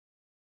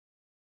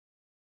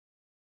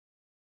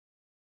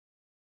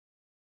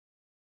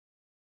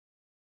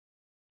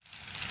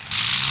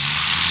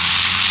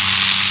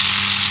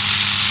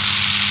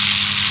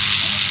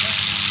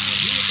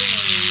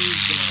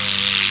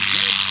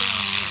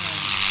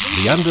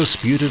the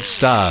undisputed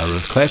star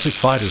of Classic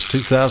Fighters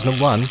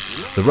 2001,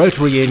 the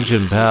rotary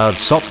engine-powered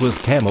Sopwith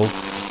Canel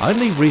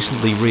only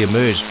recently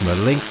re-emerged from a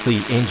lengthy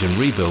engine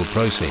rebuild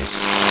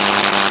process.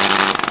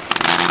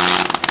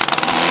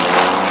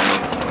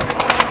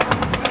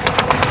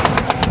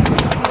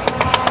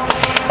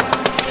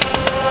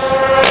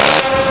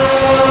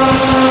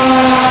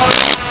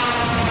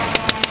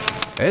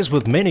 As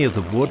with many of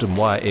the wood and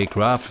wire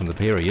aircraft from the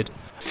period,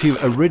 few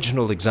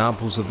original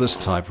examples of this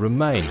type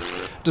remain,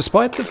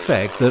 despite the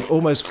fact that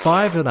almost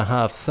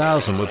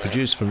 5,500 were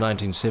produced from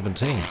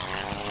 1917.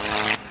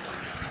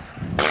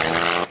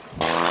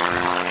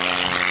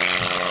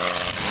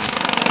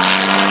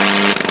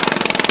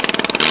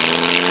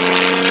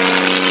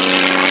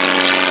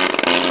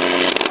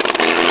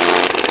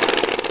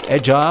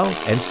 Agile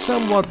and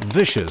somewhat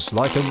vicious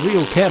like a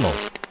real camel,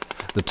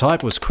 the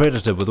type was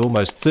credited with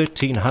almost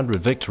 1,300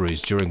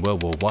 victories during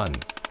World War I.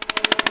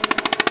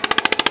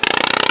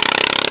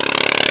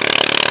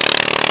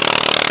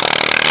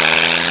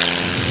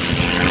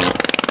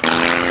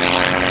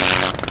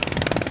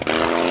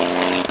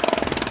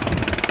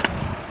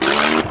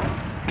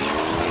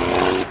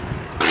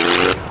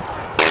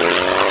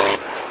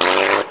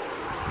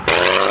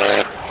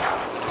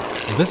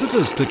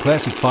 Visitors to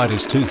Classic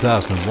Fighters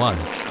 2001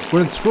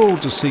 were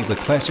enthralled to see the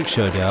classic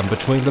showdown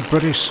between the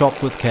British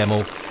Sopwith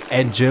Canel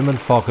and German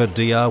Fokker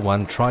Dr.I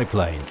 1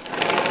 Triplane.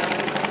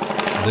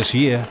 This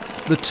year,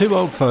 the two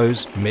old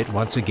foes met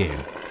once again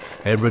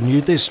and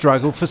renewed their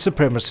struggle for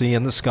supremacy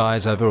in the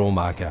skies over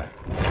Omaka.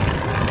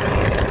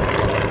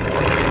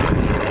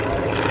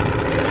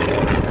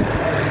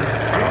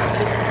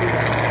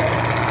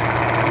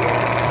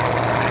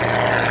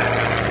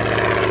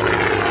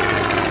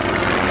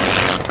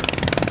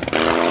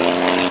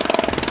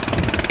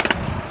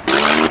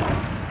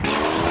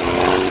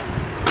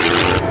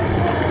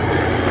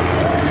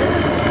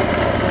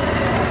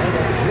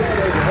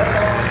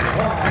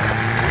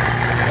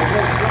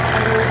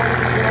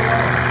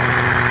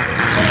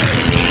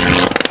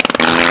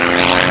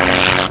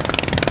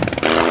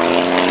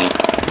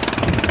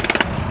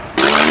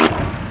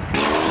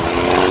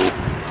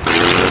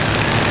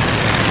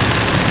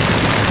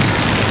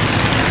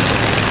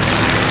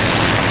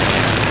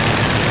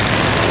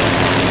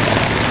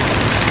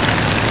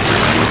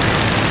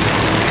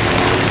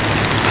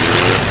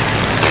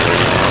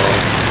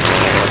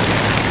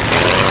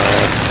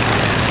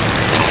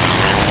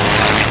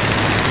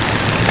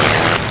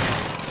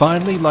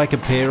 Finally, like a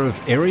pair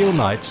of aerial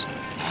knights,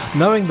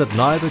 knowing that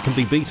neither can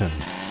be beaten,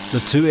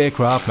 the two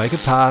aircraft make a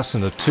pass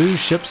in a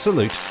two-ship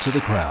salute to the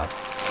crowd.